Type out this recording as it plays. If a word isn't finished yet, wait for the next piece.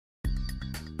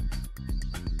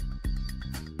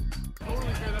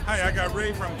Hi, I got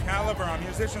Ray from Caliber on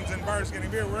Musicians and Bars Getting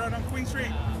Beer. We're out on Queen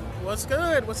Street. What's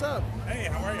good? What's up? Hey,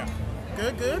 how are you?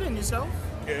 Good, good. And yourself?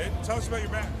 Good. Tell us about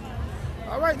your band.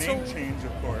 All right, Name change,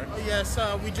 of course. Yes,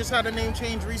 we just had a name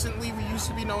change recently. We used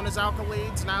to be known as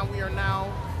Alkalades. Now we are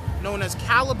now known as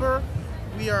Caliber.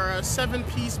 We are a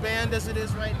 7-piece band as it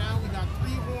is right now. We got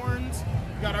 3 horns.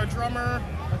 We got our drummer,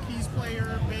 a keys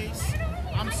player, bass.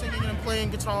 I'm singing and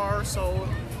playing guitar, so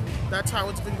that's how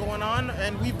it's been going on.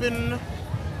 And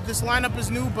this lineup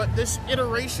is new, but this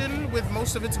iteration with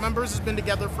most of its members has been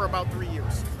together for about 3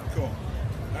 years. Cool.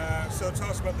 So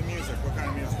tell us about the music. What kind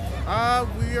of music?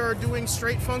 We are doing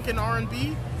straight funk and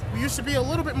R&B. We used to be a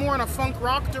little bit more in a funk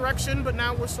rock direction, but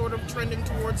now we're sort of trending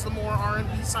towards the more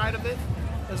R&B side of it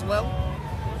as well,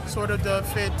 sort of to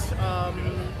fit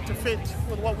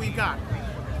with what we got.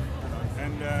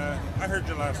 And I heard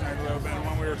you last night a little bit, and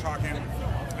when we were talking,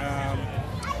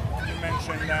 you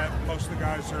mentioned that most of the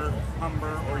guys are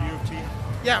Humber or U of T.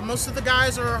 Yeah, most of the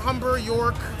guys are Humber,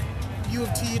 York, U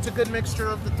of T. It's a good mixture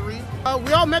of the 3.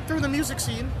 We all met through the music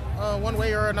scene, one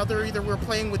way or another. Either we're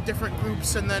playing with different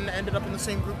groups and then ended up in the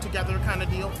same group together, kind of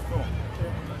deal. Cool.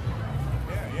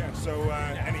 Yeah. So,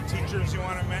 any teachers you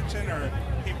want to mention, or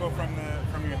people from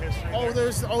your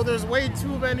history? There's way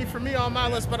too many for me on my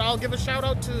list, but I'll give a shout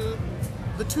out to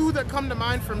the 2 that come to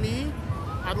mind for me.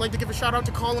 I'd like to give a shout out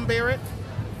to Colin Barrett,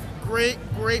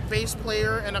 great bass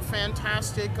player and a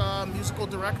fantastic musical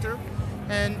director,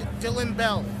 and Dylan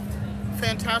Bell,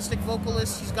 fantastic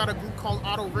vocalist. He's got a group called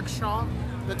Auto Rickshaw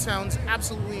that sounds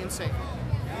absolutely insane.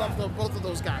 Love both of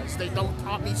those guys. They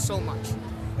taught me so much.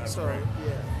 That's great.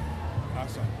 Yeah.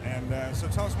 Awesome. And so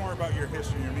tell us more about your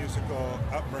history, your musical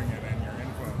upbringing, and your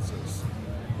influences.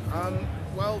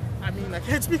 Well, I mean, I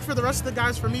can't speak for the rest of the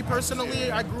guys. For me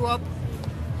personally, I grew up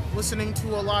listening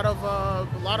to a lot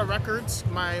of records.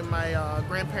 My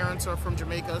grandparents are from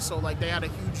Jamaica, so like they had a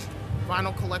huge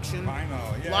vinyl collection.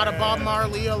 Vinyl, yeah. A lot of Bob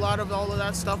Marley, a lot of all of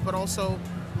that stuff, but also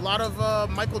a lot of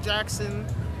Michael Jackson.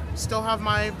 Still have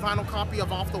my vinyl copy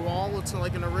of Off the Wall. It's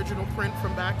like an original print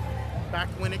from back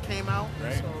when it came out.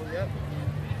 Right. So yep,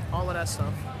 all of that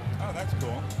stuff. Oh, that's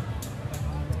cool.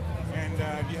 And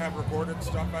do you have recorded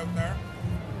stuff out there?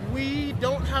 We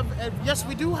don't have. Yes,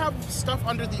 we do have stuff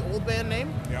under the old band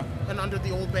name. Yeah. And under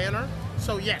the old banner.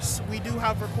 So yes, we do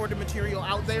have recorded material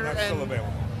out there. That's still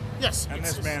available. Yes. And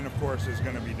this band, of course, is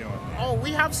going to be doing that. Oh,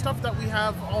 we have stuff that we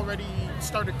have already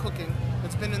started cooking.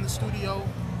 It's been in the studio,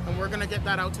 and we're going to get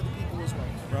that out to the people as well.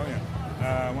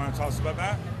 Brilliant. Want to tell us about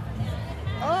that?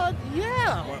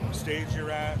 Yeah. What stage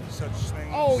you're at, such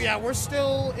things? Oh yeah, we're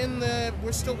in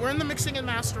the mixing and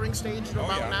mastering stage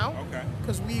now. Okay.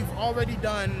 Because we've already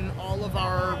done all of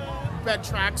our bed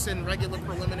tracks and regular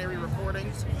preliminary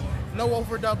recordings. No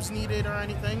overdubs needed or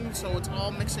anything, so it's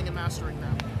all mixing and mastering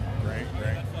now. Great.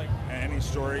 Any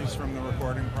stories from the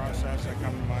recording process that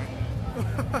come to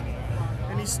mind?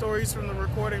 Any stories from the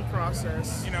recording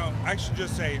process? You know, I should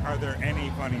just say, are there any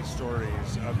funny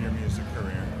stories of your music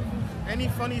career? Any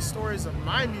funny stories of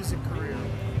my music career?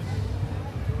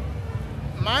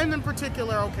 Mine in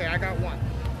particular, okay, I got one.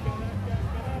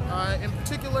 In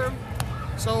particular,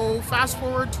 so fast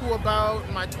forward to about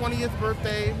my 20th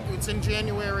birthday, it's in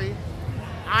January.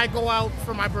 I go out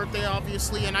for my birthday,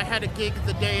 obviously, and I had a gig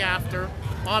the day after.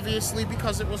 Obviously,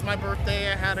 because it was my birthday,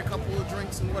 I had a couple of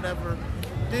drinks and whatever.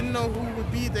 Didn't know who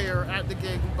would be there at the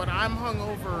gig, but I'm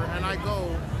hungover, and I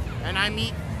go, and I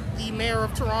meet the mayor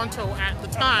of Toronto at the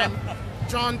time,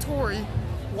 John Tory,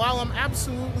 while I'm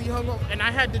absolutely hungover, and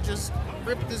I had to just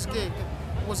rip this gig.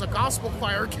 It was a gospel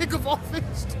choir gig of all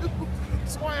things, too,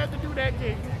 so I had to do that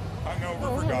gig.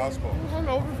 Hungover for gospel.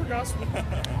 Hungover for gospel.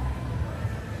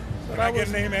 But I get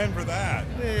an amen for that.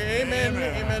 Yeah,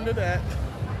 amen to that.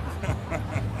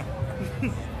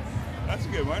 That's a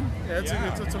good one. Yeah, it's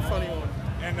a funny one.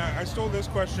 And I stole this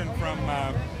question from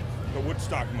the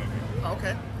Woodstock movie.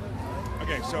 Okay.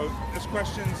 Okay, so this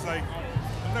question's like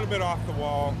a little bit off the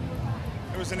wall.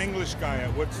 There was an English guy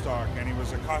at Woodstock, and he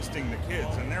was accosting the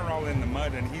kids, and they're all in the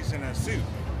mud, and he's in a suit.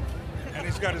 And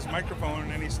he's got his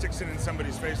microphone, and he sticks it in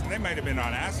somebody's face, and they might have been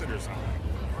on acid or something.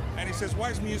 And he says,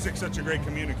 why is music such a great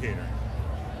communicator?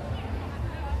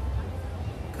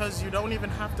 Because you don't even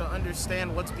have to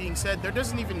understand what's being said. There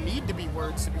doesn't even need to be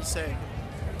words to be said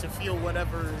to feel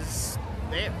whatever is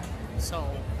there. So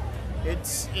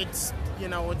it's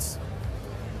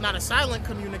not a silent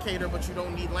communicator, but you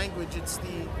don't need language. It's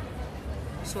the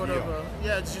sort of,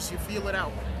 it's just you feel it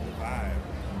out. Vibe.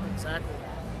 Exactly.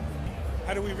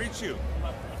 How do we reach you?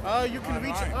 You can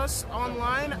reach us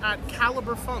online at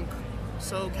Caliber Funk.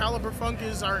 So Caliber Funk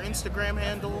is our Instagram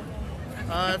handle.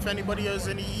 If anybody has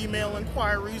any email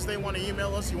inquiries, they want to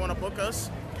email us, you want to book us,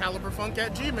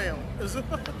 caliberfunk@gmail is the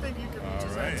thing you can reach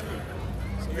us at.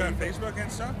 So you got Facebook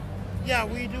and stuff? Yeah,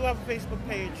 we do have a Facebook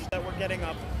page that we're getting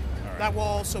up. That will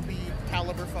also be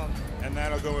Caliber Funk. And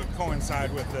that'll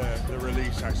coincide with the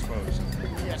release, I suppose.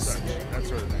 Yes. That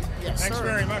sort of thing. Yes, Thanks sir.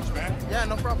 very much, man. Yeah,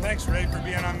 no problem. Thanks, Ray, for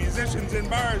being on Musicians in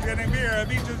Bars, getting beer at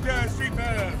Beaches Jazz Street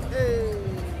Pub. Hey.